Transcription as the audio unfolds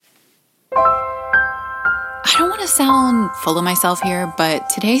I don't want to sound full of myself here, but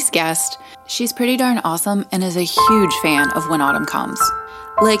today's guest, she's pretty darn awesome and is a huge fan of When Autumn Comes.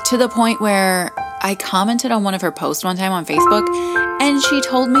 Like, to the point where I commented on one of her posts one time on Facebook, and she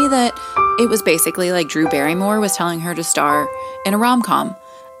told me that it was basically like Drew Barrymore was telling her to star in a rom-com.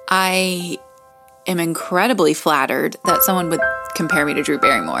 I am incredibly flattered that someone would compare me to Drew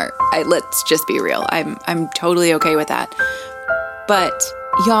Barrymore. Let's just be real. I'm totally okay with that. But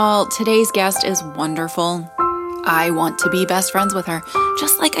y'all, today's guest is wonderful. I want to be best friends with her,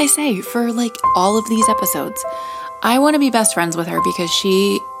 just like I say for like all of these episodes. I want to be best friends with her because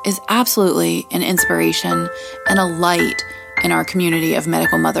she is absolutely an inspiration and a light in our community of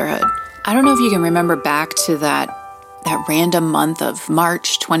medical motherhood. I don't know if you can remember back to that random month of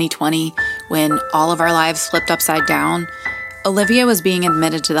March 2020 when all of our lives flipped upside down. Olivia was being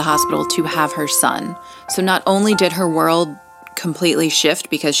admitted to the hospital to have her son. So not only did her world completely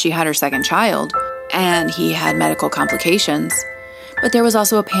shift because she had her second child and he had medical complications, but there was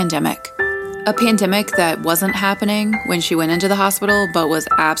also a pandemic. A pandemic that wasn't happening when she went into the hospital, but was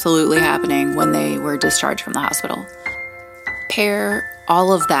absolutely happening when they were discharged from the hospital. Pair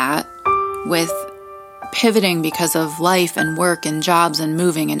all of that with pivoting because of life and work and jobs and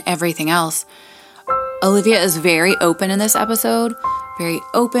moving and everything else. Olivia is very open in this episode, very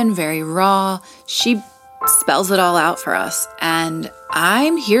open, very raw. She spells it all out for us, and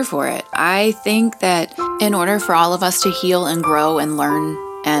I'm here for it. I think that in order for all of us to heal and grow and learn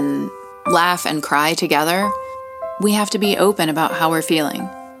and laugh and cry together, we have to be open about how we're feeling.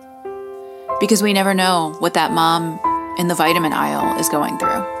 Because we never know what that mom in the vitamin aisle is going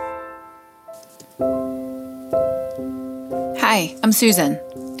through. Hi, I'm Susan,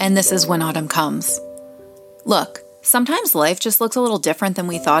 and this is When Autumn Comes. Look, sometimes life just looks a little different than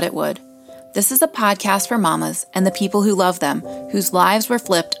we thought it would. This is a podcast for mamas and the people who love them, whose lives were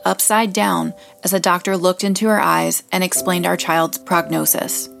flipped upside down as a doctor looked into her eyes and explained our child's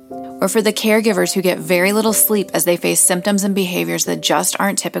prognosis. Or for the caregivers who get very little sleep as they face symptoms and behaviors that just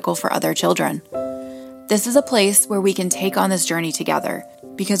aren't typical for other children. This is a place where we can take on this journey together,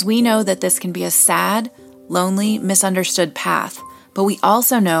 because we know that this can be a sad, lonely, misunderstood path, but we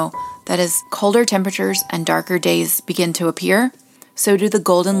also know that as colder temperatures and darker days begin to appear, so do the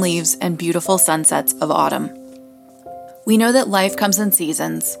golden leaves and beautiful sunsets of autumn. We know that life comes in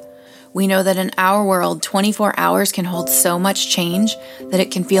seasons. We know that in our world, 24 hours can hold so much change that it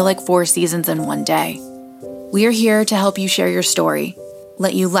can feel like 4 seasons in one day. We are here to help you share your story,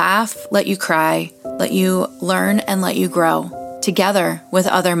 let you laugh, let you cry, let you learn, and let you grow, together with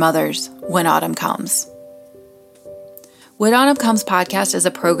other mothers when autumn comes. When Autumn Comes podcast is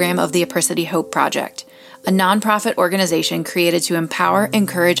a program of the Apricity Hope Project, a nonprofit organization created to empower,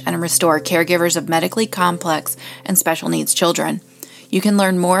 encourage, and restore caregivers of medically complex and special needs children. You can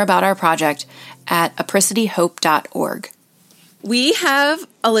learn more about our project at apricityhope.org. We have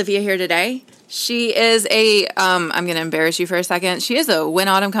Olivia here today. She is I'm going to embarrass you for a second. She is a When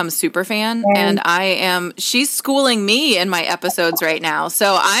Autumn Comes super fan, and she's schooling me in my episodes right now.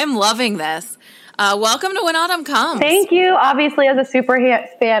 So I'm loving this. Welcome to When Autumn Comes. Thank you. Obviously, as a super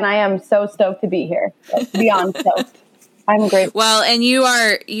fan, I am so stoked to be here. Beyond stoked. I'm grateful. Well, and you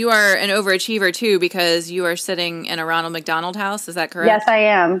are an overachiever too, because you are sitting in a Ronald McDonald house. Is that correct? Yes, I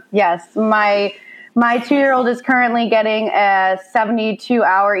am. Yes. My 2-year-old is currently getting a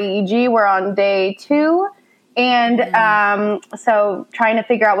 72-hour EEG. We're on day 2. And so trying to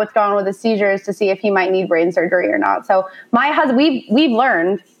figure out what's going on with the seizures to see if he might need brain surgery or not. So my husband, we've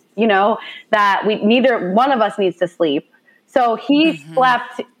learned, that neither one of us needs to sleep. So he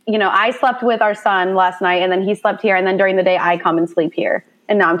slept, I slept with our son last night, and then he slept here. And then during the day, I come and sleep here.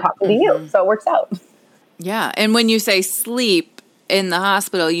 And now I'm talking to you. So it works out. Yeah. And when you say sleep in the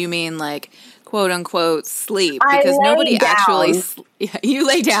hospital, you mean like quote unquote sleep, because nobody actually, you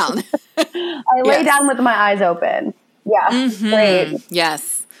lay down. I lay down with my eyes open. Yeah. Great.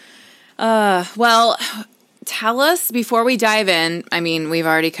 Yes. Well, tell us before we dive in. I mean, we've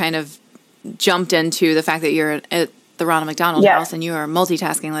already kind of jumped into the fact that you're at the Ronald McDonald House and you are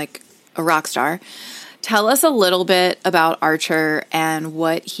multitasking like a rock star. Tell us a little bit about Archer and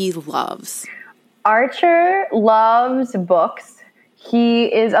what he loves. Archer loves books. He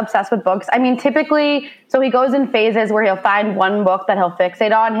is obsessed with books. I mean, typically, so he goes in phases where he'll find one book that he'll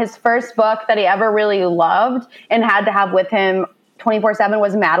fixate on. His first book that he ever really loved and had to have with him 24/7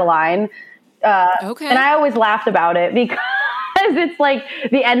 was Madeline. Okay. And I always laughed about it because it's like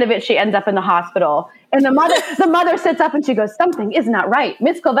the end of it, she ends up in the hospital. And the mother sits up and she goes, "Something is not right.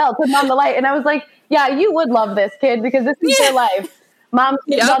 Miss Clavell, turn on the light." And I was like, yeah, you would love this, kid, because this is your life. Mom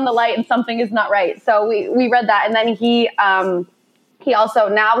turns on the light and something is not right. So we read that. And then he also,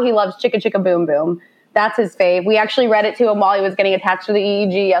 now he loves Chicka Chicka Boom Boom, That's his fave. We actually read it to him while he was getting attached to the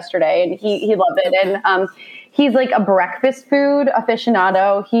EEG yesterday, and he loved it. And he's like a breakfast food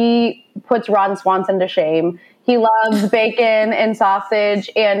aficionado. He puts Ron Swanson to shame. He loves bacon and sausage,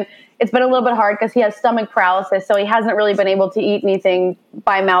 and it's been a little bit hard because he has stomach paralysis, so he hasn't really been able to eat anything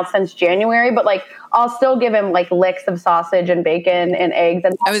by mouth since January. But like, I'll still give him like licks of sausage and bacon and eggs.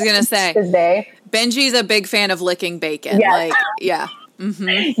 And I was gonna say, his day. Benji's a big fan of licking bacon. Yes. Like, yeah.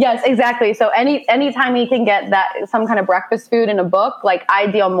 Mm-hmm. Yes, exactly. So anytime he can get that some kind of breakfast food in a book, like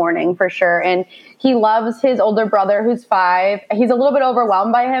ideal morning for sure. And he loves his older brother who's 5. He's a little bit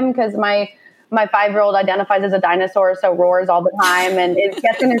overwhelmed by him because my 5-year-old identifies as a dinosaur, so roars all the time and it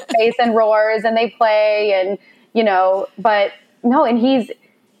gets in his face and roars, and they play, and but no, and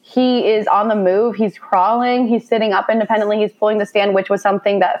he is on the move. He's crawling. He's sitting up independently. He's pulling the stand, which was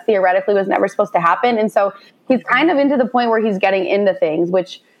something that theoretically was never supposed to happen. And so he's kind of into the point where he's getting into things,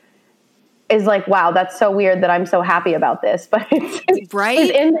 which is like, wow, that's so weird that I'm so happy about this. But it's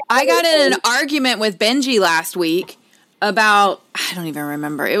right. I got in an argument with Benji last week about, I don't even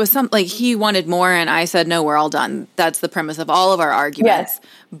remember. It was something like he wanted more and I said, no, we're all done. That's the premise of all of our arguments.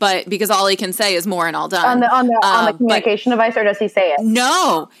 Yes. But because all he can say is more and all done. On the communication device, or does he say it?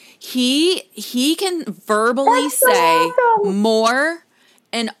 No, he can verbally say awesome. More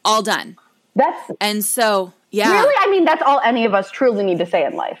and all done. And so, yeah. Really? I mean, that's all any of us truly need to say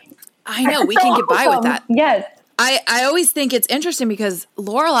in life. I know. We can get by with that. Yes. I always think it's interesting because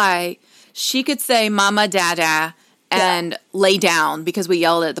Lorelai, she could say mama, dada, and lay down because we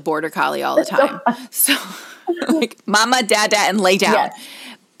yelled at the border collie all the time. So like mama, dada, and lay down. Yes.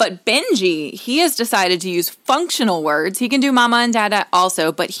 But Benji, he has decided to use functional words. He can do mama and dada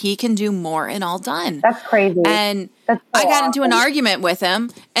also, but he can do more and all done. That's crazy. And I got into an argument with him,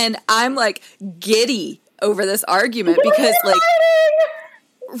 and I'm like giddy over this argument because like,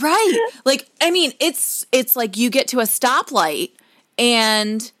 right. Like, I mean, it's like you get to a stoplight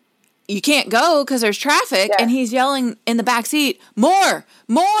and you can't go because there's traffic, and he's yelling in the back seat, more.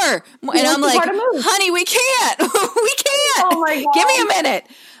 And I'm like, honey, we can't. We can't. Oh my God. Give me a minute.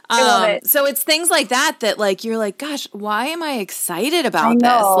 I love it. So it's things like that like, you're like, gosh, why am I excited about this?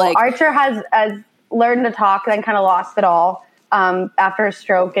 Like, Archer has learned to talk, then kind of lost it all after a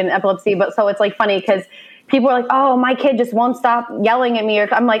stroke and epilepsy. But so it's like funny because people are like, oh, my kid just won't stop yelling at me. Or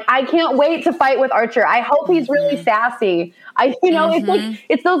I'm like, I can't wait to fight with Archer. I hope he's really sassy. It's like,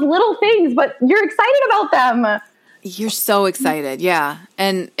 it's those little things, but you're excited about them. You're so excited. Yeah.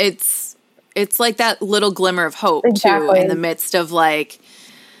 And it's like that little glimmer of hope too, in the midst of like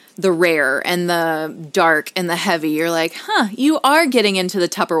the rare and the dark and the heavy. You're like, you are getting into the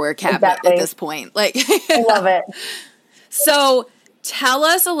Tupperware cabinet at this point. Like, I love it. So tell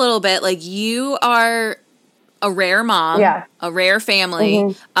us a little bit, like you are a rare mom, a rare family.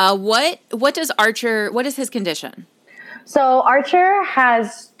 Mm-hmm. What is his condition? So Archer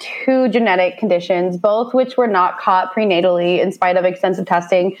has 2 genetic conditions, both which were not caught prenatally in spite of extensive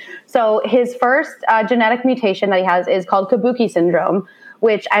testing. So his first genetic mutation that he has is called Kabuki syndrome,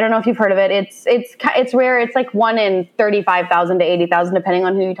 which I don't know if you've heard of it. It's rare. It's like 1 in 35,000 to 80,000, depending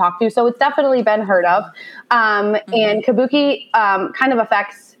on who you talk to. So it's definitely been heard of. And Kabuki kind of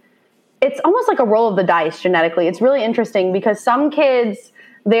affects, it's almost like a roll of the dice genetically. It's really interesting because some kids,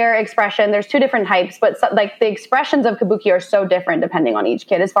 their expression, there's 2 different types, but like the expressions of Kabuki are so different depending on each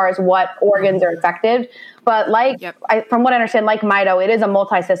kid as far as what organs are affected. But from what I understand, like Mido, it is a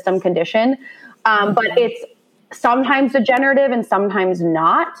multi-system condition, but it's sometimes degenerative and sometimes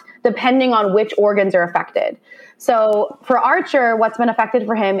not, depending on which organs are affected. So for Archer, what's been affected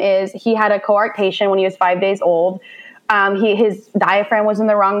for him is he had a coarctation when he was 5 days old. His diaphragm was in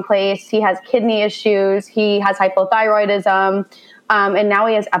the wrong place. He has kidney issues. He has hypothyroidism. And now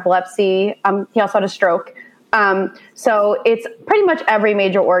he has epilepsy. He also had a stroke. So it's pretty much every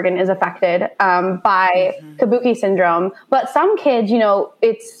major organ is affected by Kabuki syndrome. But some kids,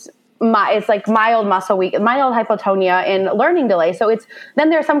 it's like mild muscle weakness, mild hypotonia, and learning delay. So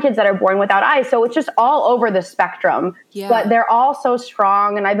then there are some kids that are born without eyes. So it's just all over the spectrum. Yeah. But they're all so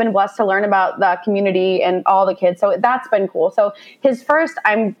strong, and I've been blessed to learn about the community and all the kids. So that's been cool. So his first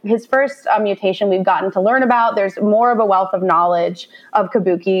mutation we've gotten to learn about. There's more of a wealth of knowledge of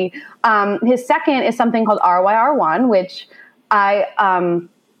Kabuki. His second is something called RYR1, which I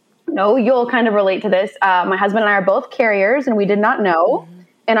know you'll kind of relate to this. My husband and I are both carriers, and we did not know.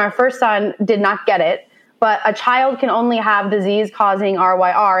 And our first son did not get it, but a child can only have disease-causing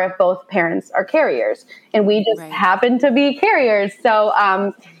RYR if both parents are carriers. And we just happen to be carriers.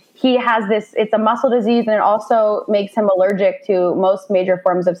 So he has this, it's a muscle disease, and it also makes him allergic to most major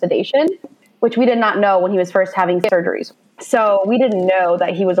forms of sedation, which we did not know when he was first having surgeries. So we didn't know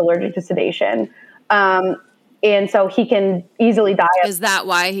that he was allergic to sedation. And so he can easily die. Is that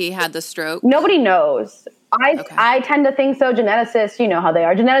why he had the stroke? Nobody knows. I tend to think so. Geneticists, you know how they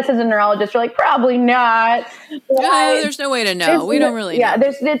are. Geneticists and neurologists are like, probably not. There's no way to know. We don't really know.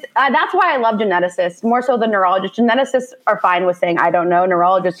 That's why I love geneticists, more so than neurologists. Geneticists are fine with saying, I don't know.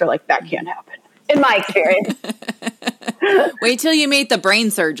 Neurologists are like, that can't happen, in my experience. Wait till you meet the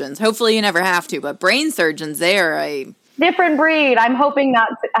brain surgeons. Hopefully you never have to, but brain surgeons, they are a different breed. I'm hoping not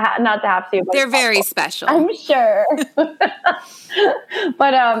to have to. They're very special. I'm sure.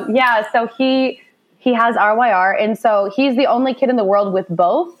 But so he has RYR, and so he's the only kid in the world with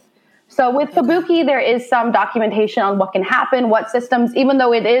both. So with Kabuki, there is some documentation on what can happen, what systems, even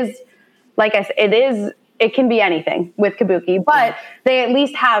though it is, like I said, it can be anything with Kabuki, but they at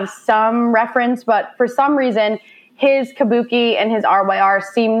least have some reference. But for some reason, his Kabuki and his RYR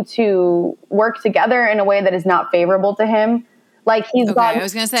seem to work together in a way that is not favorable to him. Like he's gone. I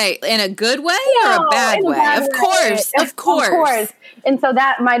was going to say, in a good way or a bad way? Of course. And so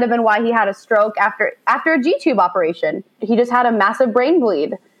that might have been why he had a stroke after a G-tube operation. He just had a massive brain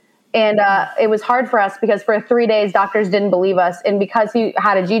bleed. And it was hard for us because for 3 days, doctors didn't believe us. And because he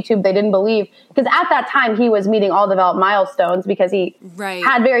had a G-tube, they didn't believe. Because at that time, he was meeting all developed milestones because he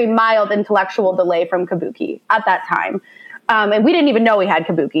had very mild intellectual delay from Kabuki at that time. And we didn't even know he had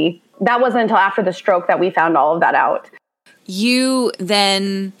Kabuki. That wasn't until after the stroke that we found all of that out. You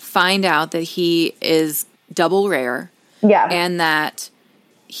then find out that he is double rare. Yeah. And that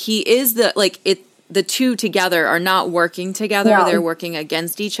he is the two together are not working together. No. They're working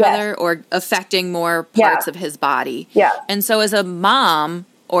against each other or affecting more parts of his body. Yeah. And so as a mom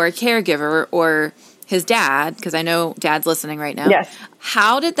or a caregiver or his dad, because I know dad's listening right now. Yes.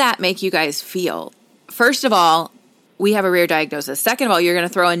 How did that make you guys feel? First of all, we have a rare diagnosis. Second of all, you're going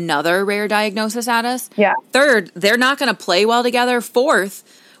to throw another rare diagnosis at us. Yeah. Third, they're not going to play well together. Fourth,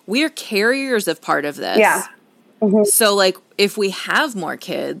 we're carriers of part of this. Yeah. Mm-hmm. So, if we have more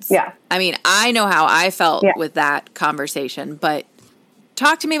kids, I mean, I know how I felt with that conversation, but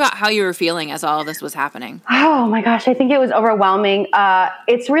talk to me about how you were feeling as all of this was happening. Oh my gosh, I think it was overwhelming.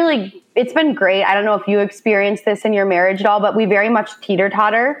 It's been great. I don't know if you experienced this in your marriage at all, but we very much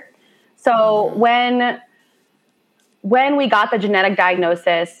teeter-totter. So when we got the genetic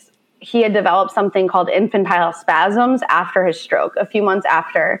diagnosis, he had developed something called infantile spasms after his stroke, a few months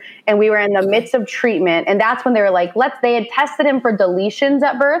after. And we were in the midst of treatment. And that's when they were like, they had tested him for deletions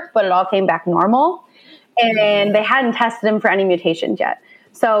at birth, but it all came back normal. And they hadn't tested him for any mutations yet.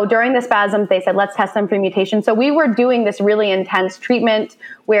 So during the spasms, they said, let's test him for mutations. So we were doing this really intense treatment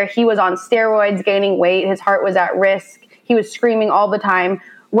where he was on steroids, gaining weight. His heart was at risk. He was screaming all the time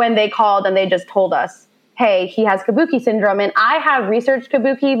when they called and they just told us, hey, he has Kabuki syndrome. And I have researched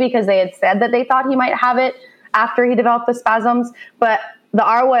Kabuki because they had said that they thought he might have it after he developed the spasms. But the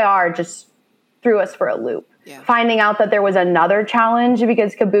RYR just threw us for a loop. Yeah. Finding out that there was another challenge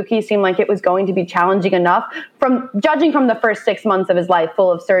because Kabuki seemed like it was going to be challenging enough judging from the first 6 months of his life,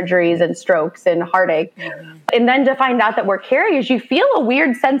 full of surgeries and strokes and heartache. Mm-hmm. And then to find out that we're carriers, you feel a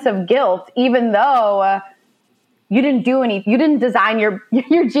weird sense of guilt, even though you didn't do you didn't design your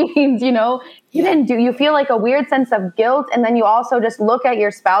genes, you feel like a weird sense of guilt. And then you also just look at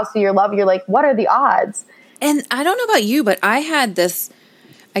your spouse or your love, you're like, what are the odds? And I don't know about you, but I had this,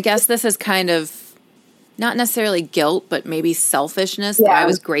 I guess this is kind of not necessarily guilt, but maybe selfishness. Yeah. That I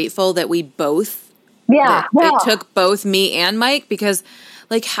was grateful that we both, it took both me and Mike, because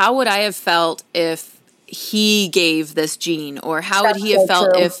how would I have felt if he gave this gene, or how would he have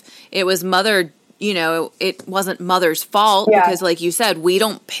felt if it was mother, it wasn't mother's fault because like you said, we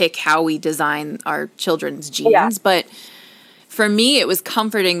don't pick how we design our children's genes, but for me, it was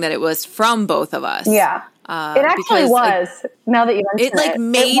comforting that it was from both of us. Yeah. It actually was. Now that you mention it,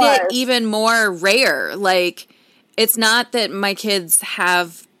 made it even more rare. It's not that my kids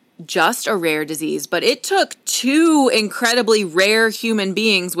have just a rare disease, but it took two incredibly rare human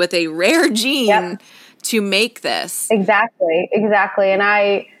beings with a rare gene to make this. Exactly.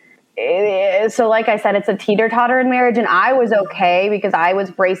 And so like I said, it's a teeter-totter in marriage, and I was okay because I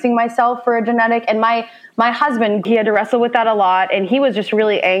was bracing myself for a genetic, and my husband, he had to wrestle with that a lot, and he was just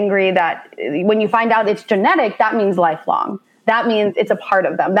really angry that when you find out it's genetic, that means lifelong. That means it's a part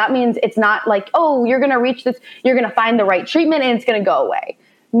of them. That means it's not like, oh, you're going to reach this, you're going to find the right treatment and it's going to go away.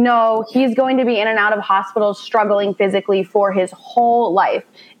 No, he's going to be in and out of hospitals struggling physically for his whole life.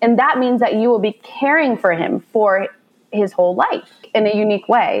 And that means that you will be caring for him for his whole life in a unique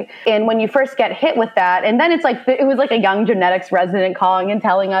way. And when you first get hit with that, and then it was like a young genetics resident calling and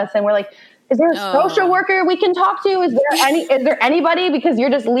telling us, and we're like, is there a social worker we can talk to? Is there anybody? Because you're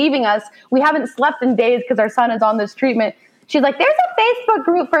just leaving us. We haven't slept in days because our son is on this treatment. She's like, there's a Facebook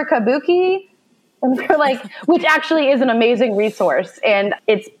group for Kabuki. And they're like, which actually is an amazing resource. And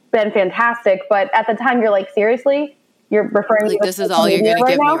it's been fantastic. But at the time, you're like, seriously? You're referring Like, to this is all you're going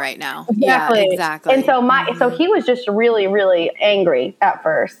to give me right now. Exactly. Yeah, exactly. And so so he was just really, really angry at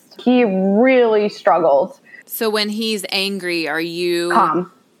first. He really struggled. So when he's angry, are you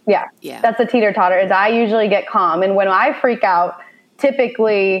calm? Yeah. That's a teeter-totter. Is I usually get calm. And when I freak out,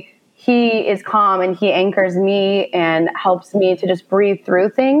 typically he is calm and he anchors me and helps me to just breathe through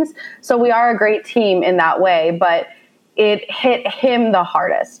things. So we are a great team in that way, but it hit him the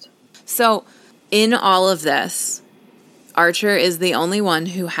hardest. So in all of this, Archer is the only one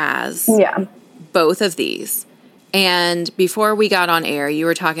who has both of these. And before we got on air, you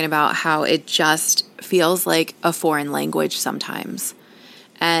were talking about how it just feels like a foreign language sometimes.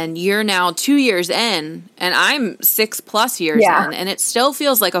 And you're now 2 years in, and I'm 6+ years in, and it still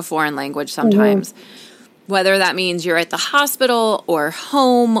feels like a foreign language sometimes. Whether that means you're at the hospital or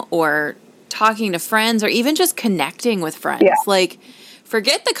home or talking to friends or even just connecting with friends. Like,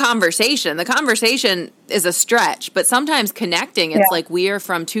 forget the conversation. The conversation is a stretch, but sometimes connecting, it's like we are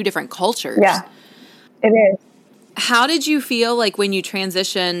from two different cultures. Yeah, it is. How did you feel like when you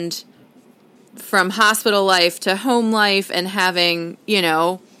transitioned from hospital life to home life and having, you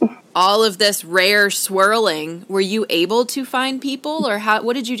know, all of this rare swirling? Were you able to find people, or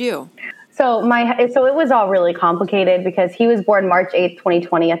what did you do? So it was all really complicated because he was born March 8th,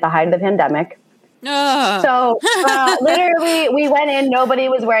 2020 at the height of the pandemic. So literally we went in, nobody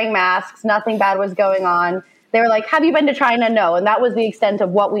was wearing masks, nothing bad was going on. They were like, have you been to China? No. And that was the extent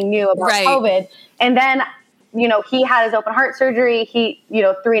of what we knew about COVID. And then, you know, he had his open heart surgery.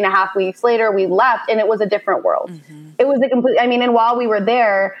 3.5 weeks later, we left, and it was a different world. It was and while we were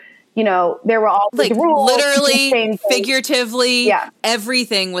there, you know, there were all like rules. Literally, figuratively,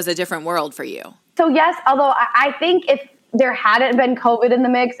 everything was a different world for you. So yes, although I think if there hadn't been COVID in the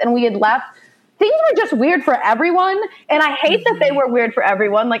mix and we had left, things were just weird for everyone. And I hate that they were weird for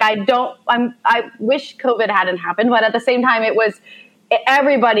everyone. Like I wish COVID hadn't happened, but at the same time,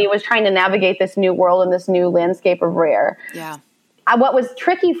 everybody was trying to navigate this new world and this new landscape of rare. Yeah. What was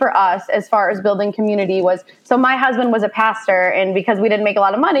tricky for us as far as building community was, so my husband was a pastor, and because we didn't make a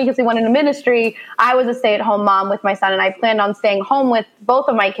lot of money because we went into ministry, I was a stay-at-home mom with my son, and I planned on staying home with both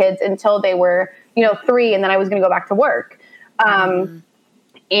of my kids until they were, 3, and then I was going to go back to work.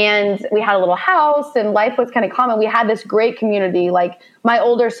 And we had a little house, and life was kind of common. We had this great community. Like, my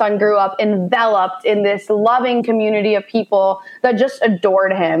older son grew up enveloped in this loving community of people that just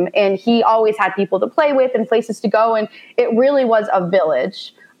adored him. And he always had people to play with and places to go. And it really was a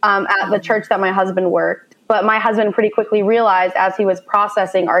village at the church that my husband worked. But my husband pretty quickly realized, as he was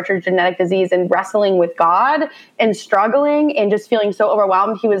processing Archer's genetic disease and wrestling with God and struggling and just feeling so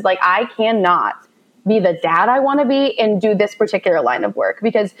overwhelmed, he was like, I cannot be the dad I want to be and do this particular line of work,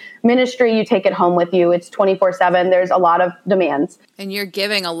 because ministry, you take it home with you. It's 24/7. There's a lot of demands. And you're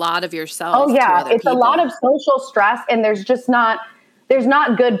giving a lot of yourself. Oh yeah. To other it's people. A lot of social stress, and there's not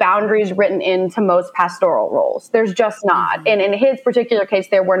good boundaries written into most pastoral roles. There's just not. And in his particular case,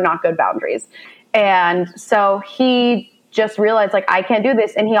 there were not good boundaries. And so he just realized, like, I can't do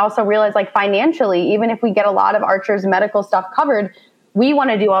this. And he also realized, like, financially, even if we get a lot of Archer's medical stuff covered, we want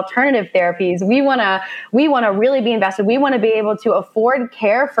to do alternative therapies. We want to really be invested. We want to be able to afford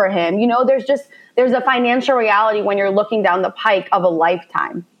care for him. There's a financial reality when you're looking down the pike of a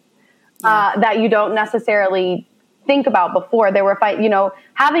lifetime that you don't necessarily think about before. There were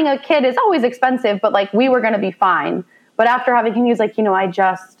having a kid is always expensive, but like, we were going to be fine. But after having him, he was like,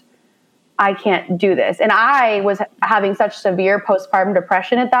 I can't do this. And I was having such severe postpartum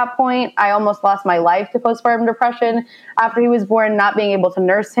depression at that point. I almost lost my life to postpartum depression after he was born, not being able to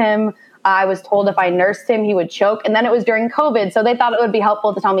nurse him. I was told if I nursed him, he would choke. And then it was during COVID. So they thought it would be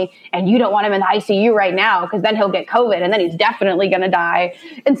helpful to tell me, and you don't want him in the ICU right now, because then he'll get COVID and then he's definitely going to die.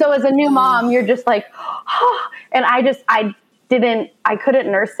 And so as a new mom, you're just like, oh. And I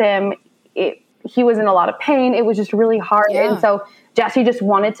couldn't nurse him. He was in a lot of pain. It was just really hard. Yeah. And so Jesse just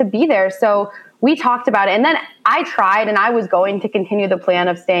wanted to be there. So we talked about it. And then I tried, and I was going to continue the plan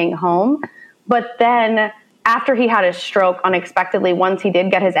of staying home. But then after he had his stroke unexpectedly, once he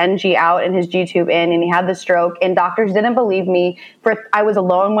did get his NG out and his G-tube in, and he had the stroke, and doctors didn't believe me. I was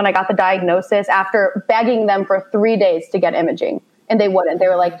alone when I got the diagnosis after begging them for 3 days to get imaging. And they wouldn't. They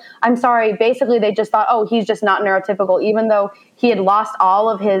were like, I'm sorry. Basically, they just thought, oh, he's just not neurotypical, even though he had lost all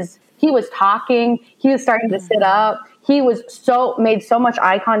of he was talking. He was starting to sit up. He was made so much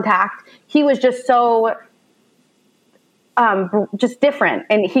eye contact. He was just so just different.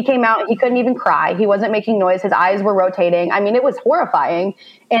 And he came out, he couldn't even cry. He wasn't making noise. His eyes were rotating. I mean, it was horrifying.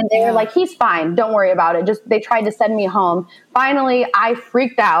 And they were like, he's fine. Don't worry about it. They tried to send me home. Finally, I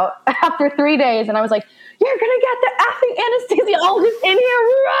freaked out after 3 days. And I was like, you're going to get the effing anesthesiologist in here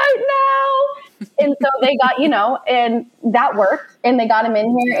right now. And so they got, and that worked. And they got him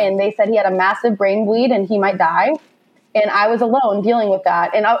in here and they said he had a massive brain bleed and he might die. And I was alone dealing with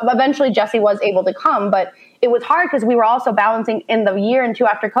that. And eventually Jesse was able to come, but it was hard because we were also balancing in the year and two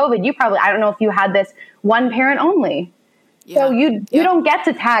after COVID. You probably, I don't know if you had this, one parent only. Yeah. So you don't get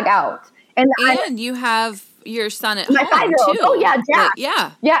to tag out. And you have your son at my home 5-year-old. too. Oh yeah, Jack.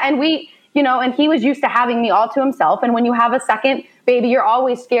 Yeah. And we, and he was used to having me all to himself. And when you have a second baby, you're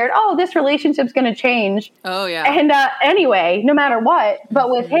always scared, this relationship's going to change. Oh yeah. And anyway, no matter what, but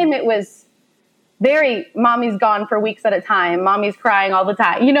with him, it was very, mommy's gone for weeks at a time. Mommy's crying all the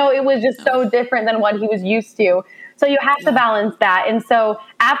time. It was just so different than what he was used to. So you have to balance that. And so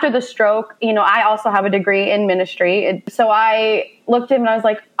after the stroke, I also have a degree in ministry. So I looked at him and I was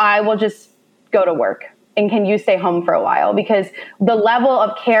like, I will just go to work. And can you stay home for a while? Because the level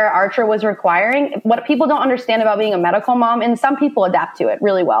of care Archer was requiring, what people don't understand about being a medical mom, and some people adapt to it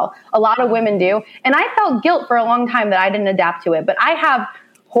really well. A lot of women do. And I felt guilt for a long time that I didn't adapt to it. But I have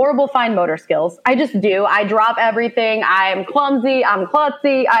horrible fine motor skills. I just do. I drop everything. I'm clumsy. I'm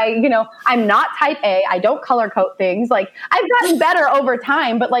klutzy. I'm not type A. I don't color code things. Like, I've gotten better over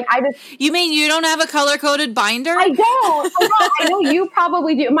time, but You mean you don't have a color coded binder? I don't. I know you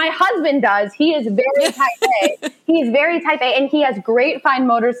probably do. My husband does. He is very type A. He's very type A and he has great fine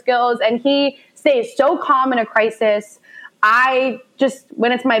motor skills and he stays so calm in a crisis.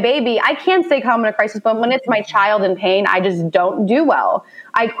 When it's my baby, I can stay calm in a crisis, but when it's my child in pain, I just don't do well.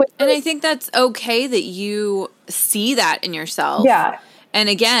 I quit. And I think that's okay that you see that in yourself. Yeah. And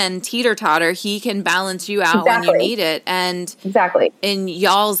again, teeter-totter, he can balance you out when you need it. And in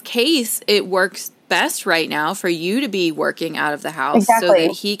y'all's case, it works best right now for you to be working out of the house so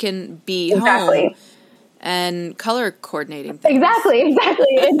that he can be home and color coordinating things. Exactly.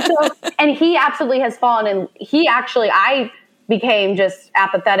 And he absolutely has fallen. And I became just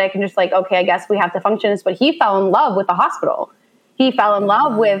apathetic and just like, okay, I guess we have to function this. But he fell in love with the hospital. He fell in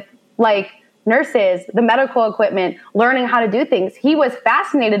love with nurses, the medical equipment, learning how to do things. He was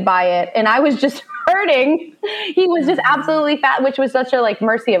fascinated by it. And I was just hurting. He was just absolutely fat, which was such a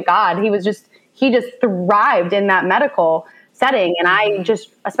mercy of God. He just thrived in that medical setting. And I just,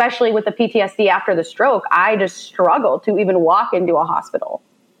 especially with the PTSD after the stroke, I just struggled to even walk into a hospital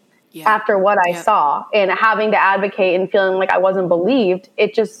after what I saw and having to advocate and feeling like I wasn't believed.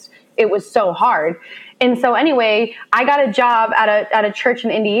 It was so hard. And so anyway, I got a job at a church in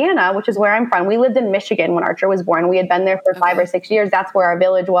Indiana, which is where I'm from. We lived in Michigan when Archer was born. We had been there for 5 or 6 years. That's where our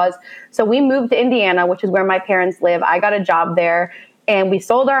village was. So we moved to Indiana, which is where my parents live. I got a job there. And we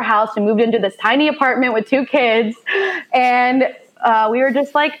sold our house and moved into this tiny apartment with 2 kids. And we were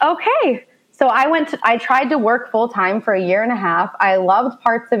just like, okay. So I tried to work full time for 1.5 years. I loved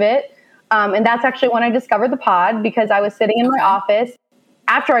parts of it. And that's actually when I discovered the pod because I was sitting in my office.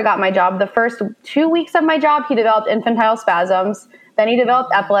 After I got my job, the first 2 weeks of my job, he developed infantile spasms. Then he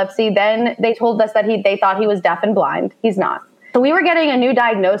developed epilepsy. Then they told us that they thought he was deaf and blind. He's not. So we were getting a new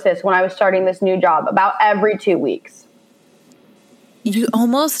diagnosis when I was starting this new job about every 2 weeks. You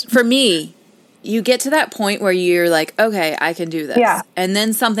almost, for me, you get to that point where you're like, okay, I can do this. Yeah. And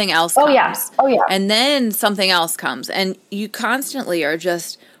then something else comes. Oh, yeah. And then something else comes. And you constantly are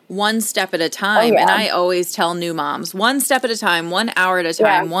just one step at a time. And I always tell new moms, 1 step at a time, 1 hour at a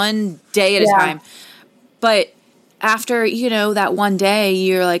time, 1 day at a time. But after, that one day,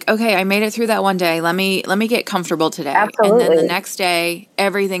 you're like, okay, I made it through that one day. Let me get comfortable today. Absolutely. And then the next day,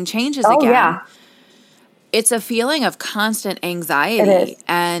 everything changes again. Yeah. It's a feeling of constant anxiety. It is.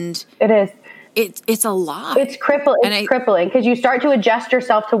 And it is. It's a lot. It's crippling. It's crippling because you start to adjust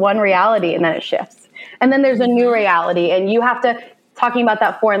yourself to one reality and then it shifts. And then there's a new reality and you have to, talking about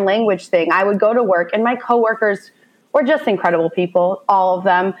that foreign language thing, I would go to work and my coworkers were just incredible people, all of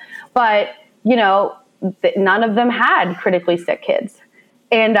them. But, none of them had critically sick kids.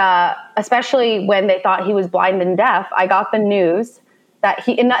 And especially when they thought he was blind and deaf, I got the news that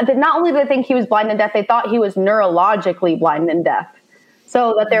not only did they think he was blind and deaf, they thought he was neurologically blind and deaf.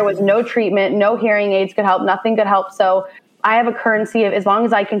 So that there was no treatment, no hearing aids could help, nothing could help. So I have a currency of as long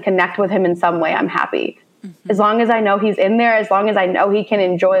as I can connect with him in some way, I'm happy. As long as I know he's in there, as long as I know he can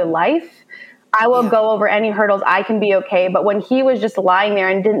enjoy life, I will go over any hurdles. I can be okay. But when he was just lying there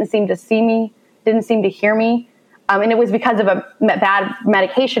and didn't seem to see me, didn't seem to hear me, and it was because of a bad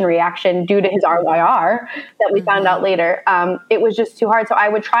medication reaction due to his RYR that we found out later, it was just too hard. So I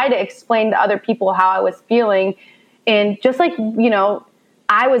would try to explain to other people how I was feeling. And just like,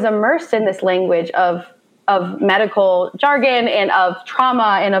 I was immersed in this language of medical jargon and of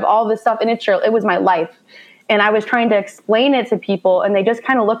trauma and of all this stuff. And it was my life. And I was trying to explain it to people, and they just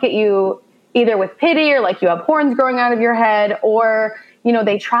kind of look at you either with pity or like you have horns growing out of your head, or,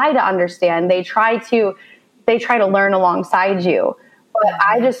 they try to understand. They try to learn alongside you. But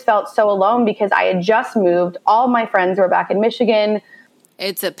I just felt so alone because I had just moved. All my friends were back in Michigan.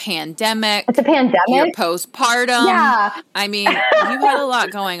 It's a pandemic. You're postpartum. Yeah. I mean, you had a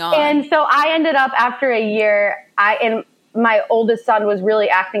lot going on. And so I ended up, after a year, and my oldest son was really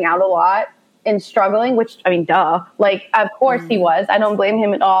acting out a lot and struggling, which, I mean, duh. Like, of course he was. I don't blame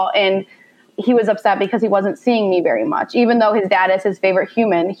him at all. And he was upset because he wasn't seeing me very much. Even though his dad is his favorite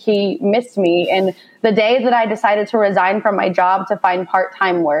human, he missed me. And the day that I decided to resign from my job to find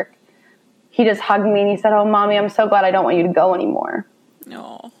part-time work, he just hugged me and he said, "Oh, Mommy, I'm so glad I don't want you to go anymore."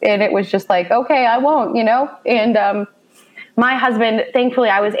 No. And it was just like, okay, I won't, And my husband, thankfully,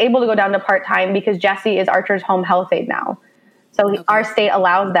 I was able to go down to part-time because Jesse is Archer's home health aide now. So our state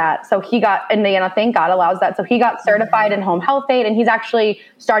allows that. So he got, Indiana, thank God, allows that. So he got certified in home health aide, and he's actually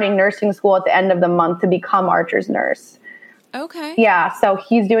starting nursing school at the end of the month to become Archer's nurse. Okay. Yeah, so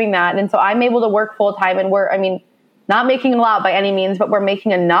he's doing that. And so I'm able to work full-time, and not making a lot by any means, but we're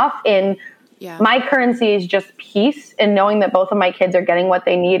making enough. And my currency is just peace and knowing that both of my kids are getting what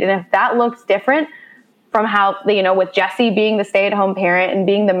they need. And if that looks different from how, with Jesse being the stay-at-home parent and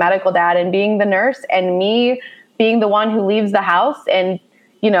being the medical dad and being the nurse, and me being the one who leaves the house and,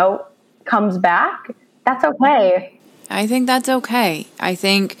 comes back, that's okay. I think that's okay. I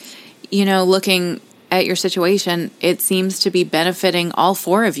think, looking at your situation, it seems to be benefiting all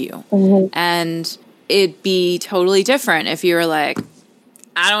four of you. Mm-hmm. And it'd be totally different if you were like,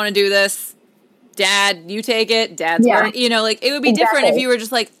 "I don't want to do this. Dad, you take it. Dad's work." It would be different if you were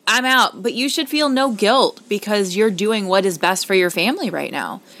just like, "I'm out." But you should feel no guilt because you're doing what is best for your family right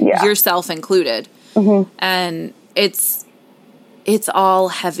now, yourself included. Mm-hmm. And it's all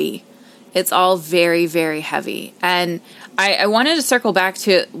heavy. It's all very, very heavy. And I wanted to circle back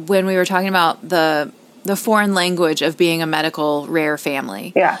to when we were talking about the foreign language of being a medical rare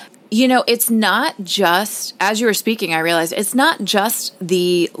family. Yeah. It's not just, as you were speaking, I realized it's not just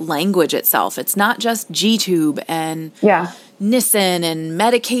the language itself. It's not just G-tube and Nissen and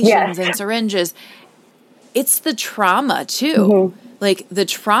medications and syringes. It's the trauma too. Mm-hmm. Like, the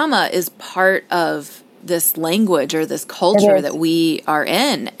trauma is part of this language or this culture that we are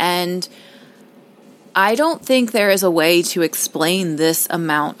in. And I don't think there is a way to explain this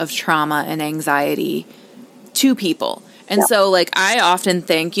amount of trauma and anxiety to people. And so, I often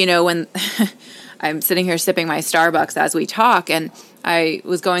think, when I'm sitting here sipping my Starbucks as we talk, and I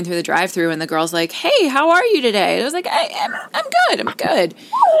was going through the drive-thru, and the girl's like, "Hey, how are you today?" And I was like, I'm good.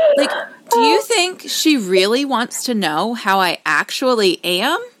 Like, do you think she really wants to know how I actually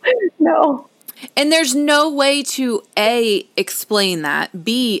am? No. And there's no way to, A, explain that,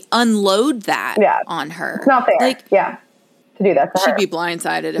 B, unload that on her. It's not fair. To do that to her. She'd be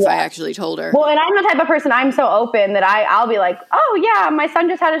blindsided if I actually told her. Well, and I'm the type of person, I'm so open that I'll be like, "Oh, yeah, my son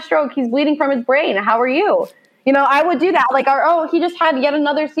just had a stroke. He's bleeding from his brain. How are you?" I would do that. Like, "Oh, he just had yet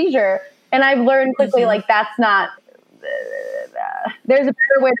another seizure." And I've learned quickly, that's not... there's a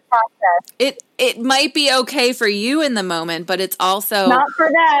better way to process. It might be okay for you in the moment, but it's also not for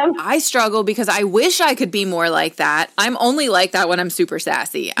them. I struggle because I wish I could be more like that. I'm only like that when I'm super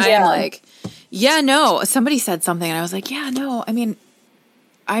sassy. I am like, no. Somebody said something and I was like, no. I mean,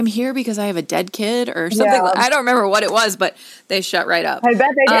 I'm here because I have a dead kid or something. Yeah. I don't remember what it was, but they shut right up. I bet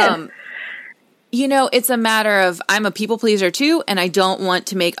they did. It's a matter of I'm a people pleaser too, and I don't want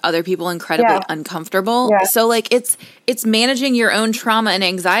to make other people incredibly uncomfortable. Yeah. So it's managing your own trauma and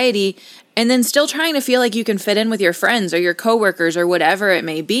anxiety and then still trying to feel like you can fit in with your friends or your coworkers or whatever it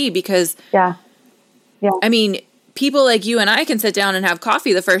may be because I mean, people like you and I can sit down and have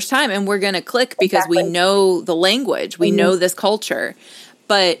coffee the first time and we're going to click because we know the language, we know this culture.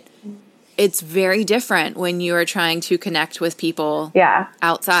 But it's very different when you are trying to connect with people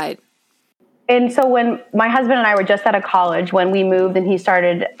outside. And so when my husband and I were just out of college, when we moved and he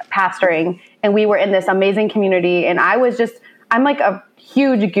started pastoring and we were in this amazing community and I'm like a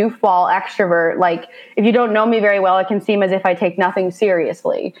huge goofball extrovert. Like if you don't know me very well, it can seem as if I take nothing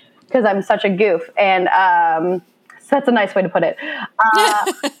seriously because I'm such a goof. And so that's a nice way to put it.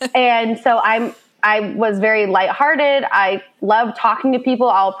 And so I was very lighthearted. I love talking to people.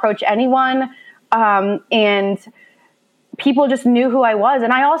 I'll approach anyone. And people just knew who I was.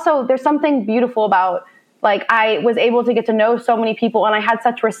 And I also, there's something beautiful about Like I was able to get to know so many people, and I had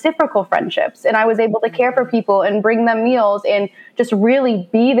such reciprocal friendships, and I was able to care for people and bring them meals and just really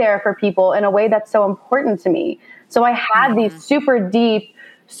be there for people in a way that's so important to me. So I had these super deep,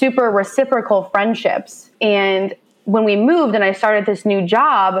 super reciprocal friendships. And when we moved and I started this new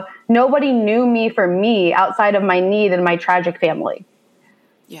job, nobody knew me for me outside of my need and my tragic family.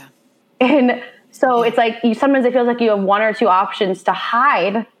 Yeah. And so it's like sometimes it feels like you have one or two options to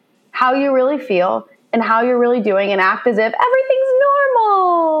hide how you really feel and how you're really doing and act as if everything's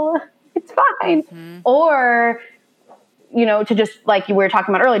normal. It's fine. Or, to just like we were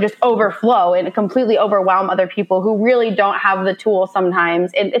talking about earlier, just overflow and completely overwhelm other people who really don't have the tools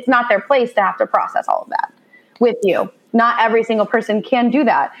sometimes. And it's not their place to have to process all of that with you. Not every single person can do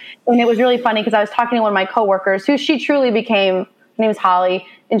that. And it was really funny because I was talking to one of my coworkers who she truly became, her name is Holly,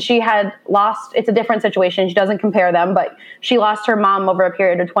 and she had lost, it's a different situation. She doesn't compare them, but she lost her mom over a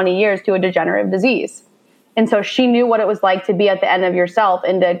period of 20 years to a degenerative disease. And so she knew what it was like to be at the end of yourself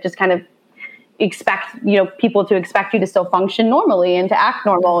and to just kind of expect, people to expect you to still function normally and to act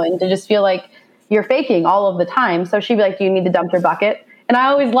normal and to just feel like you're faking all of the time. So she'd be like, do you need to dump your bucket? And I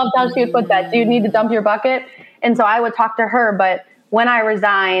always loved how she would put that. Do you need to dump your bucket? And so I would talk to her. But when I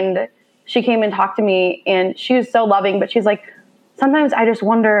resigned, she came and talked to me and she was so loving, but she's like, sometimes I just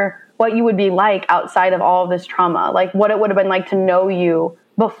wonder what you would be like outside of all of this trauma, like what it would have been like to know you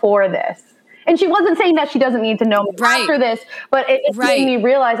before this. And she wasn't saying that she doesn't need to know me after this, but it made me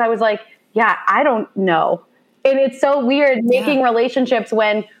realize, I was like, yeah, I don't know. And it's so weird making relationships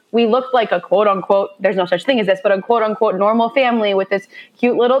when we looked like a quote unquote, there's no such thing as this, but a quote unquote normal family with this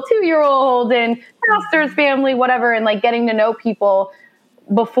cute little 2-year-old and pastor's family, whatever, and like getting to know people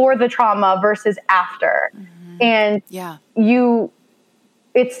before the trauma versus after. And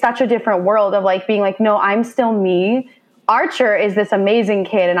it's such a different world of like being like, no, I'm still me. Archer is this amazing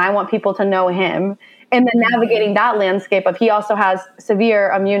kid and I want people to know him. And then navigating that landscape of he also has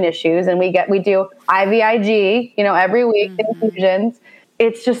severe immune issues and we do IVIG, every week, infusions.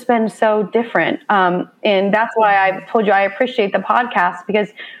 It's just been so different. And that's why I told you I appreciate the podcast, because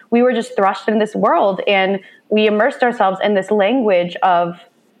we were just thrust in this world and we immersed ourselves in this language of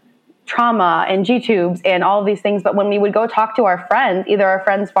trauma and G-tubes and all of these things. But when we would go talk to our friends, either our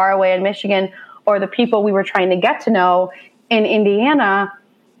friends far away in Michigan or the people we were trying to get to know in Indiana,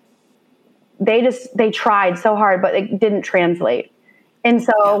 they tried so hard, but it didn't translate. And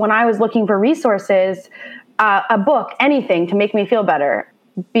so when I was looking for resources, a book, anything to make me feel better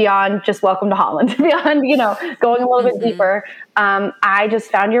beyond just Welcome to Holland, beyond, going a little bit deeper, I just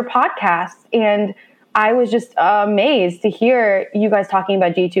found your podcast and I was just amazed to hear you guys talking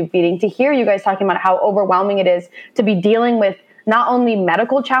about G-tube feeding, to hear you guys talking about how overwhelming it is to be dealing with not only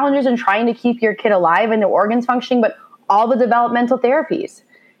medical challenges and trying to keep your kid alive and their organs functioning, but all the developmental therapies.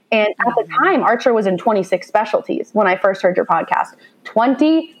 And at the time, Archer was in 26 specialties when I first heard your podcast.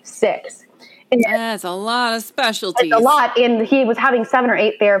 26. And that's a lot of specialties. It's a lot. And he was having 7 or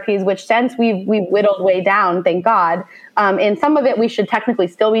 8 therapies, which since we've whittled way down, thank God. And some of it we should technically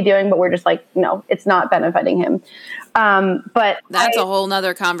still be doing, but we're just like, no, it's not benefiting him. But that's a whole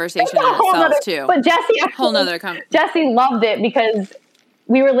nother conversation in itself too. But Jesse loved it because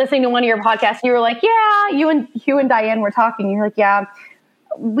we were listening to one of your podcasts. You were like, yeah, you and Diane were talking. You're like, yeah,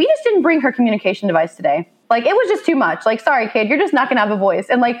 we just didn't bring her communication device today. Like, it was just too much. Like, sorry, kid, you're just not going to have a voice.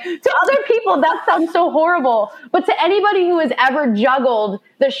 And like, to other people, that sounds so horrible. But to anybody who has ever juggled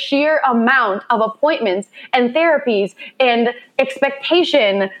the sheer amount of appointments and therapies and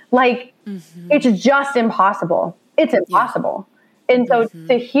expectation, like, it's just impossible. It's impossible. Yeah. And so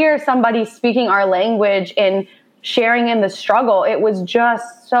to hear somebody speaking our language and sharing in the struggle, it was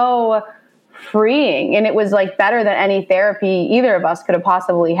just so freeing. And it was like better than any therapy either of us could have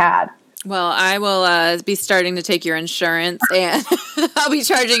possibly had. Well, I will be starting to take your insurance and I'll be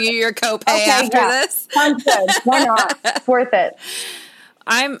charging you your copay after this. Sounds good. Why not? It's worth it.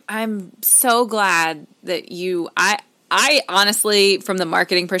 I'm so glad that I honestly, from the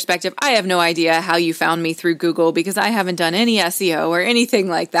marketing perspective, I have no idea how you found me through Google because I haven't done any SEO or anything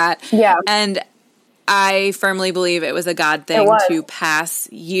like that. Yeah. And I firmly believe it was a God thing to pass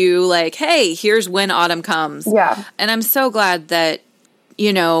you like, hey, here's When Autumn Comes. Yeah. And I'm so glad that,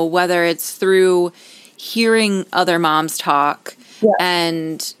 whether it's through hearing other moms talk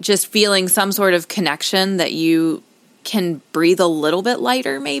and just feeling some sort of connection that you can breathe a little bit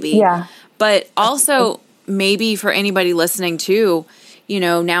lighter maybe. Yeah. But also maybe for anybody listening too,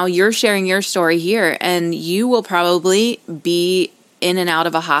 now you're sharing your story here and you will probably be in and out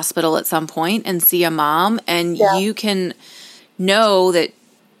of a hospital at some point and see a mom and you can know that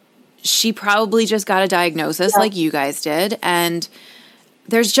she probably just got a diagnosis like you guys did. And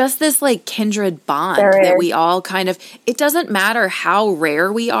there's just this like kindred bond that we all kind of, it doesn't matter how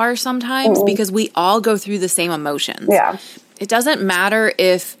rare we are sometimes because we all go through the same emotions. Yeah. It doesn't matter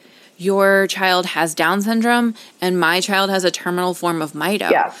if your child has Down syndrome and my child has a terminal form of mito.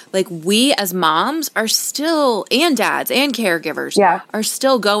 Yeah. Like we as moms are still, and dads and caregivers are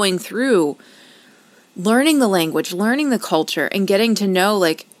still going through learning the language, learning the culture, and getting to know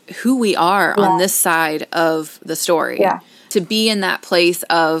like who we are on this side of the story. Yeah. To be in that place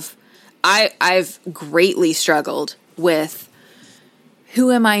of, I've greatly struggled with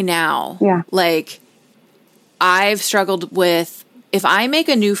who am I now? Yeah. Like I've struggled with, if I make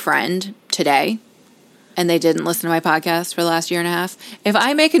a new friend today, and they didn't listen to my podcast for the last year and a half, if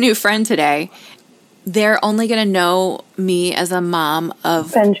I make a new friend today, they're only going to know me as a mom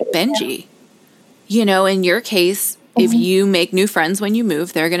of Benji. Yeah. You know, in your case, if you make new friends when you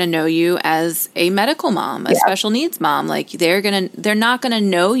move, they're going to know you as a medical mom, a special needs mom. Like they're not going to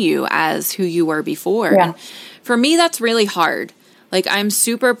know you as who you were before. Yeah. And for me, that's really hard. Like I'm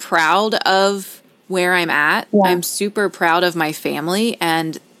super proud of where I'm at. Yeah. I'm super proud of my family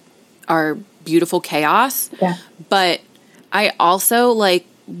and our beautiful chaos. Yeah. But I also like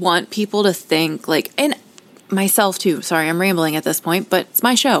want people to think like, and myself too. Sorry, I'm rambling at this point, but it's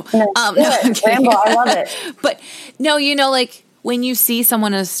my show. No, ramble. I love it. But no, you know, like when you see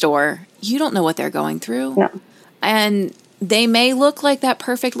someone in a store, you don't know what they're going through. No. And they may look like that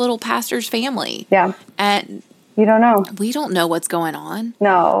perfect little pastor's family. Yeah. And you don't know. We don't know what's going on.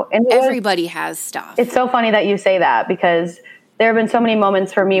 No. And everybody has stuff. It's so funny that you say that because there have been so many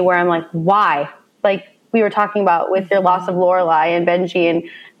moments for me where I'm like, why? Like we were talking about with your loss of Lorelai and Benji and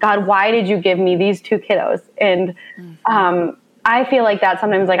God, why did you give me these two kiddos? And I feel like that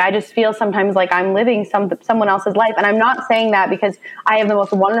sometimes, like I just feel sometimes like I'm living someone else's life. And I'm not saying that because I have the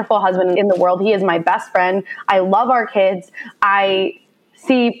most wonderful husband in the world. He is my best friend. I love our kids. I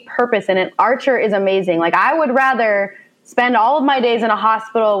see purpose in it. Archer is amazing. Like I would rather spend all of my days in a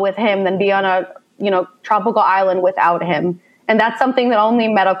hospital with him than be on a, tropical island without him. And that's something that only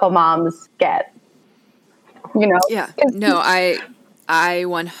medical moms get, Yeah. No, I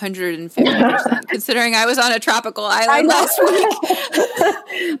 150%, considering I was on a tropical island last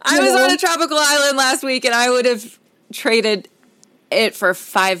week. I was on a tropical island last week and I would have traded it for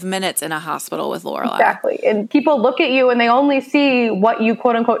 5 minutes in a hospital with Lorelai. Exactly. And people look at you and they only see what you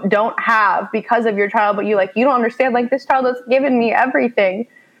quote unquote don't have because of your child, but you don't understand, like this child has given me everything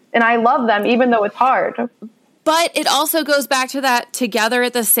and I love them even though it's hard. But it also goes back to that together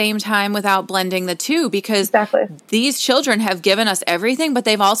at the same time without blending the two, because these children have given us everything, but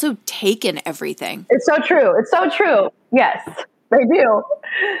they've also taken everything. It's so true. It's so true. Yes, they do.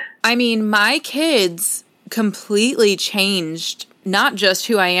 I mean, my kids completely changed not just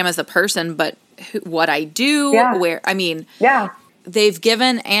who I am as a person, but what I do, they've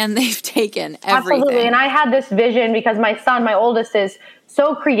given and they've taken everything. Absolutely. And I had this vision because my son, my oldest, is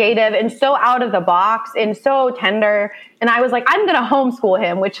so creative and so out of the box and so tender. And I was like, I'm going to homeschool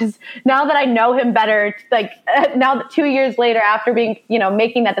him, which is now that I know him better, like now that 2 years later after being,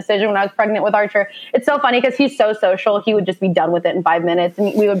 making that decision when I was pregnant with Archer, it's so funny because he's so social. He would just be done with it in 5 minutes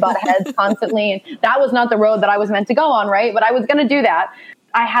and we would butt heads constantly. And that was not the road that I was meant to go on. Right. But I was going to do that.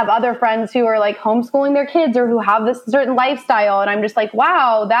 I have other friends who are like homeschooling their kids or who have this certain lifestyle. And I'm just like,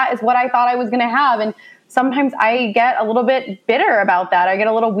 wow, that is what I thought I was going to have. And sometimes I get a little bit bitter about that. I get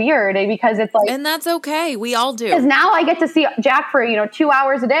a little weird because it's like... And that's okay. We all do. Because now I get to see Jack for, 2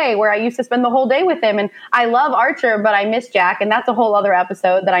 hours a day where I used to spend the whole day with him. And I love Archer, but I miss Jack. And that's a whole other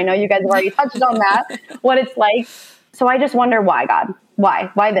episode that I know you guys have already touched on that, what it's like. So I just wonder why, God? Why?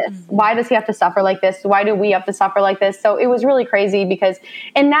 Why this? Why does he have to suffer like this? Why do we have to suffer like this? So it was really crazy because...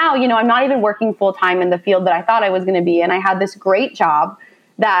 And now, I'm not even working full time in the field that I thought I was going to be. And I had this great job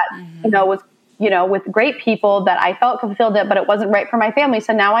that, was... with great people that I felt fulfilled it, but it wasn't right for my family.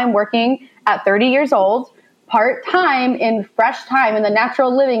 So now I'm working at 30 years old, part-time in Fresh Time in the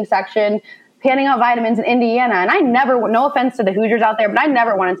natural living section, panning out vitamins in Indiana. And I never, no offense to the Hoosiers out there, but I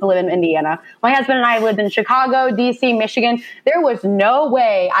never wanted to live in Indiana. My husband and I lived in Chicago, DC, Michigan. There was no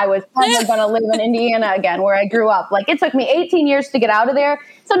way I was ever going to live in Indiana again, where I grew up. Like it took me 18 years to get out of there.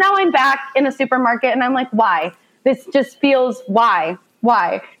 So now I'm back in a supermarket and I'm like, why? This just feels, why?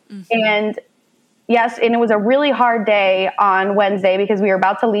 And yes, and it was a really hard day on Wednesday because we were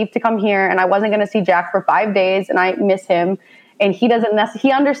about to leave to come here and I wasn't going to see Jack for 5 days and I miss him. And he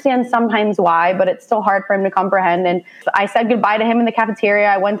he understands sometimes why, but it's still hard for him to comprehend. And I said goodbye to him in the cafeteria.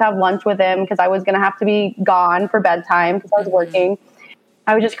 I went to have lunch with him because I was going to have to be gone for bedtime because I was working.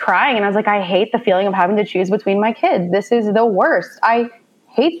 I was just crying and I was like, I hate the feeling of having to choose between my kids. This is the worst. I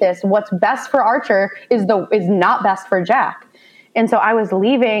hate this. What's best for Archer is not best for Jack. And so I was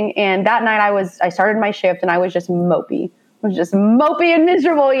leaving, and that night I started my shift, and I was just mopey. I was just mopey and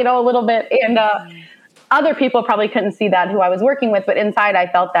miserable, you know, a little bit. And other people probably couldn't see that who I was working with, but inside I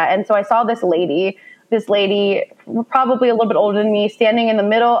felt that. And so I saw this lady probably a little bit older than me, standing in the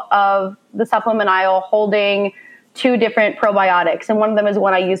middle of the supplement aisle holding 2 different probiotics. And one of them is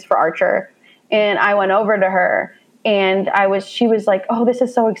one I used for Archer. And I went over to her, and she was like, "Oh, this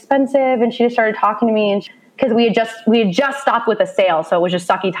is so expensive." And she just started talking to me, and because we had just stopped with a sale. So it was just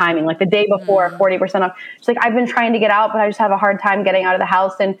sucky timing. Like the day before, 40% off. She's like, "I've been trying to get out, but I just have a hard time getting out of the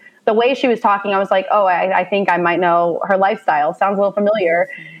house." And the way she was talking, I was like, "Oh, I think I might know her lifestyle. Sounds a little familiar."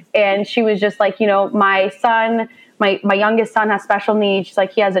 And she was just like, "You know, my son, my youngest son has special needs." She's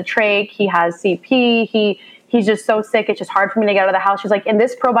like, "He has a trach, he has CP, he's just so sick. It's just hard for me to get out of the house." She's like, "And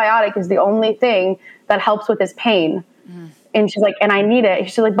this probiotic is the only thing that helps with his pain." And she's like, "And I need it."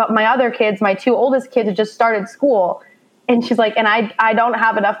 She's like, "But my other kids, my 2 oldest kids, have just started school." And she's like, "And I don't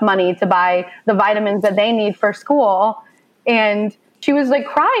have enough money to buy the vitamins that they need for school." And she was like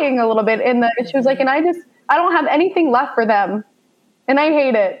crying a little bit she was like, "And I don't have anything left for them. And I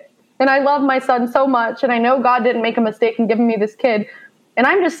hate it. And I love my son so much. And I know God didn't make a mistake in giving me this kid." And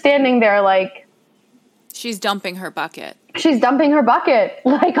I'm just standing there like, she's dumping her bucket. She's dumping her bucket.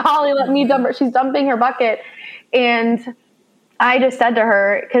 Like, "Holly, let me dump her." She's dumping her bucket. And I just said to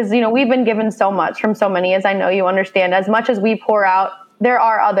her, because, you know, we've been given so much from so many, as I know you understand, as much as we pour out, there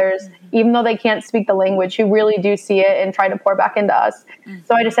are others, even though they can't speak the language, who really do see it and try to pour back into us.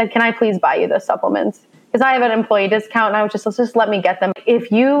 So I just said, "Can I please buy you the supplements?" Because I have an employee discount, and I was let's just let me get them.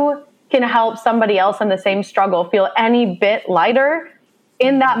 If you can help somebody else in the same struggle feel any bit lighter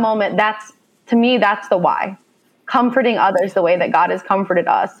in that moment, to me, that's the why. Comforting others the way that God has comforted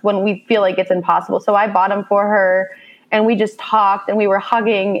us when we feel like it's impossible. So I bought them for her, and we just talked, and we were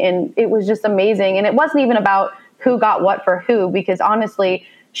hugging, and it was just amazing. And it wasn't even about who got what for who, because honestly,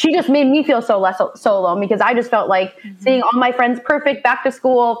 she just made me feel so alone, because I just felt like seeing all my friends' perfect back to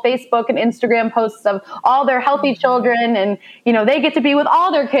school Facebook and Instagram posts of all their healthy children, and, you know, they get to be with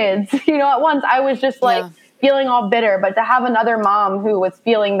all their kids, you know, at once. I was just like feeling all bitter, but to have another mom who was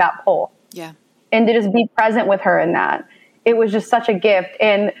feeling that pull. Yeah. And to just be present with her in that, it was just such a gift.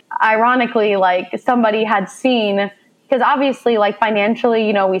 And ironically, like, somebody had seen, because obviously, like, financially,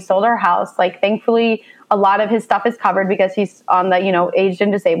 you know, we sold our house. Like, thankfully, a lot of his stuff is covered because he's on the, you know, aged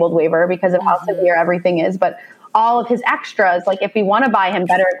and disabled waiver because of how severe everything is. But all of his extras, like if we want to buy him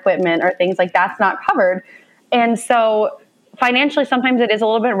better equipment or things like that's not covered. And so financially, sometimes it is a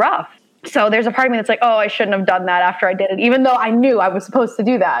little bit rough. So there's a part of me that's like, "Oh, I shouldn't have done that after I did it," even though I knew I was supposed to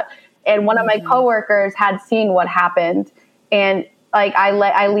do that. And one of my coworkers had seen what happened, and like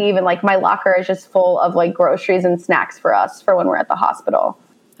I leave, and like my locker is just full of like groceries and snacks for us for when we're at the hospital.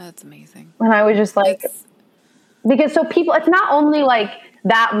 That's amazing. And I was just like, because so people, it's not only like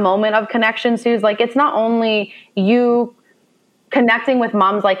that moment of connection, Suze, like it's not only you connecting with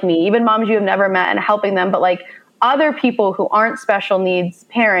moms like me, even moms you have never met, and helping them, but like other people who aren't special needs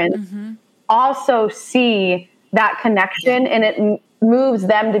parents also see that connection, and it moves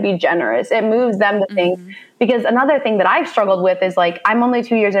them to be generous. It moves them to think, because another thing that I've struggled with is like, I'm only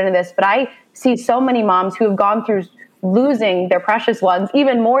 2 years into this, but I see so many moms who have gone through losing their precious ones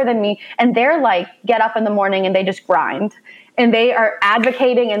even more than me. And they're like, get up in the morning and they just grind, and they are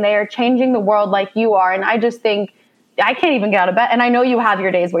advocating, and they are changing the world like you are. And I just think, I can't even get out of bed. And I know you have your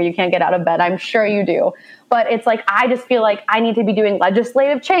days where you can't get out of bed. I'm sure you do. But it's like, I just feel like I need to be doing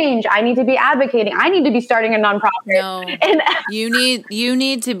legislative change. I need to be advocating. I need to be starting a nonprofit. No, and you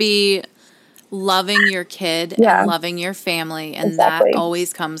need to be loving your kid and loving your family. And that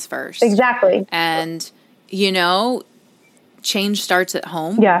always comes first. Exactly. And, you know, change starts at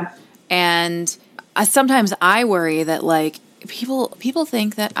home. Yeah. And sometimes I worry that like people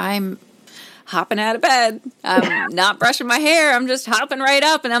think that I'm hopping out of bed. I'm not brushing my hair. I'm just hopping right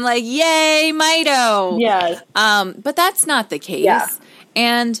up, and I'm like, yay, Mito. Yes. But that's not the case. Yeah.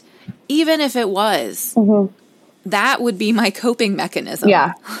 And even if it was, that would be my coping mechanism.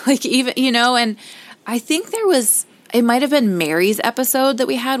 Yeah. Like even, you know, and I think it might have been Mary's episode that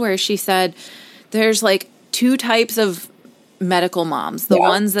we had where she said there's like 2 types of medical moms. The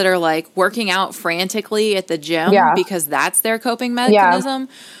ones that are like working out frantically at the gym because that's their coping mechanism,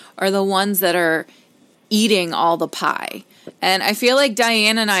 or the ones that are eating all the pie. And I feel like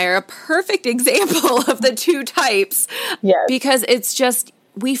Diane and I are a perfect example of the 2 types because it's just,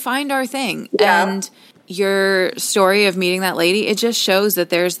 we find our thing. And your story of meeting that lady, it just shows that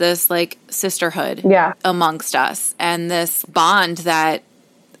there's this like sisterhood amongst us, and this bond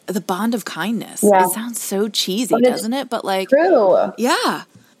the bond of kindness. It sounds so cheesy, doesn't it? But like, true. Yeah.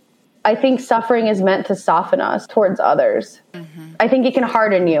 I think suffering is meant to soften us towards others. Mm-hmm. I think it can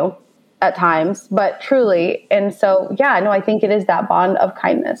harden you at times, but truly. And so, yeah, no, I think it is that bond of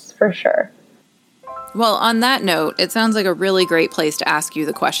kindness for sure. Well, on that note, it sounds like a really great place to ask you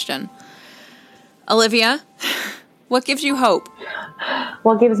the question. Olivia, what gives you hope?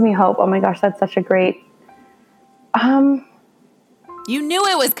 What gives me hope? Oh my gosh, that's such a great... You knew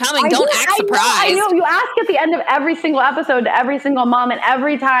it was coming. Don't act surprised. I know. You ask at the end of every single episode to every single mom, and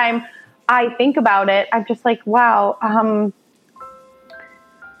every time I think about it, I'm just like, wow.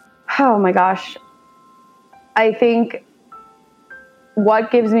 Oh my gosh. I think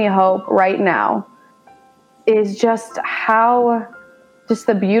what gives me hope right now is just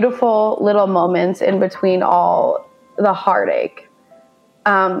the beautiful little moments in between all the heartache.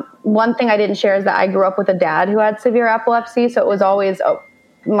 One thing I didn't share is that I grew up with a dad who had severe epilepsy. So it was always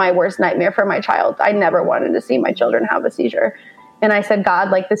my worst nightmare for my child. I never wanted to see my children have a seizure. And I said,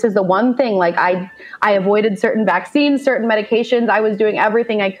 God, like, this is the one thing, like I avoided certain vaccines, certain medications. I was doing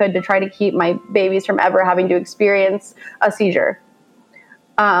everything I could to try to keep my babies from ever having to experience a seizure.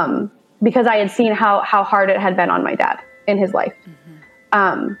 Because I had seen how hard it had been on my dad in his life.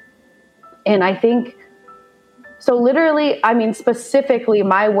 Mm-hmm. And I think, so literally, I mean, specifically,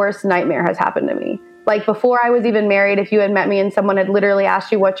 my worst nightmare has happened to me. Like, before I was even married, if you had met me and someone had literally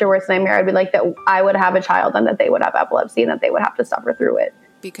asked you what's your worst nightmare, I'd be like, that I would have a child and that they would have epilepsy and that they would have to suffer through it.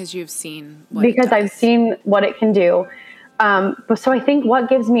 Because you've seen because I've seen what it can do. But so I think what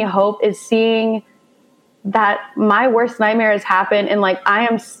gives me hope is seeing that my worst nightmare has happened, and like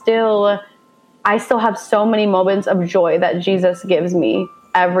I still have so many moments of joy that Jesus gives me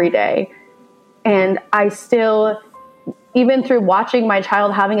every day. And I still, even through watching my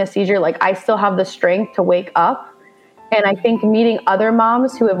child having a seizure, like I still have the strength to wake up. And I think meeting other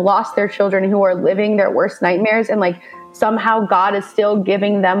moms who have lost their children, who are living their worst nightmares, and like somehow God is still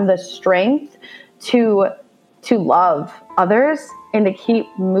giving them the strength to love others and to keep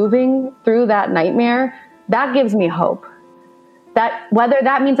moving through that nightmare, that gives me hope. That whether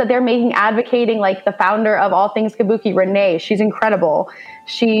that means that they're advocating, like the founder of All Things Kabuki, Renee, she's incredible.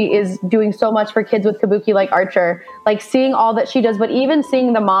 She is doing so much for kids with Kabuki, like Archer, like seeing all that she does, but even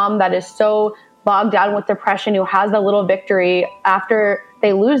seeing the mom that is so bogged down with depression, who has a little victory after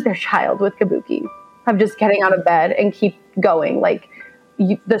they lose their child with Kabuki, of just getting out of bed and keep going. Like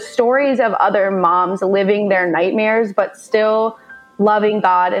the stories of other moms living their nightmares, but still loving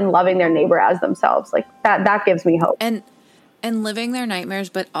God and loving their neighbor as themselves. Like that gives me hope. And living their nightmares,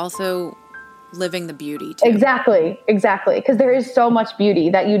 but also living the beauty too. Exactly. Because there is so much beauty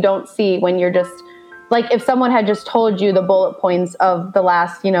that you don't see when you're just, like, if someone had just told you the bullet points of the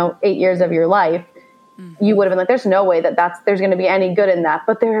last, 8 years of your life, mm-hmm. you would have been like, there's no way there's going to be any good in that.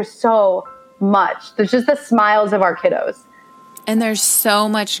 But there's so much. There's just the smiles of our kiddos. And there's so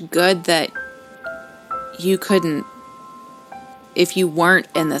much good that you couldn't, if you weren't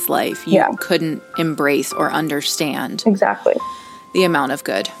in this life, you couldn't embrace or understand. Exactly. The amount of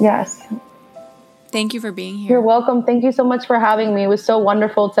good. Yes. Thank you for being here. You're welcome. Thank you so much for having me. It was so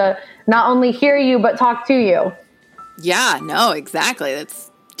wonderful to not only hear you, but talk to you. Yeah, no, exactly. That's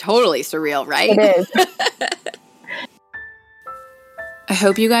totally surreal, right? It is. I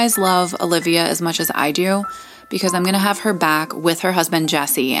hope you guys love Olivia as much as I do, because I'm going to have her back with her husband,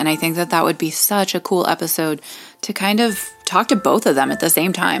 Jesse. And I think that would be such a cool episode to kind of talk to both of them at the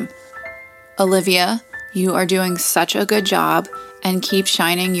same time. Olivia, you are doing such a good job, and keep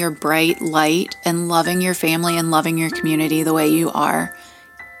shining your bright light and loving your family and loving your community the way you are.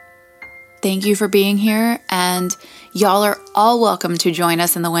 Thank you for being here, and y'all are all welcome to join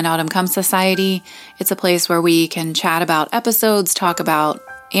us in the When Autumn Comes Society. It's a place where we can chat about episodes, talk about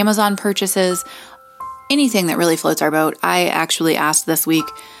Amazon purchases, anything that really floats our boat. I actually asked this week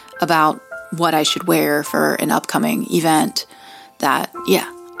about what I should wear for an upcoming event that,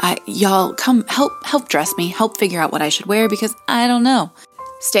 y'all come help dress me, help figure out what I should wear, because I don't know.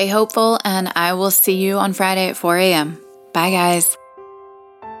 Stay hopeful, and I will see you on Friday at 4 a.m. Bye, guys.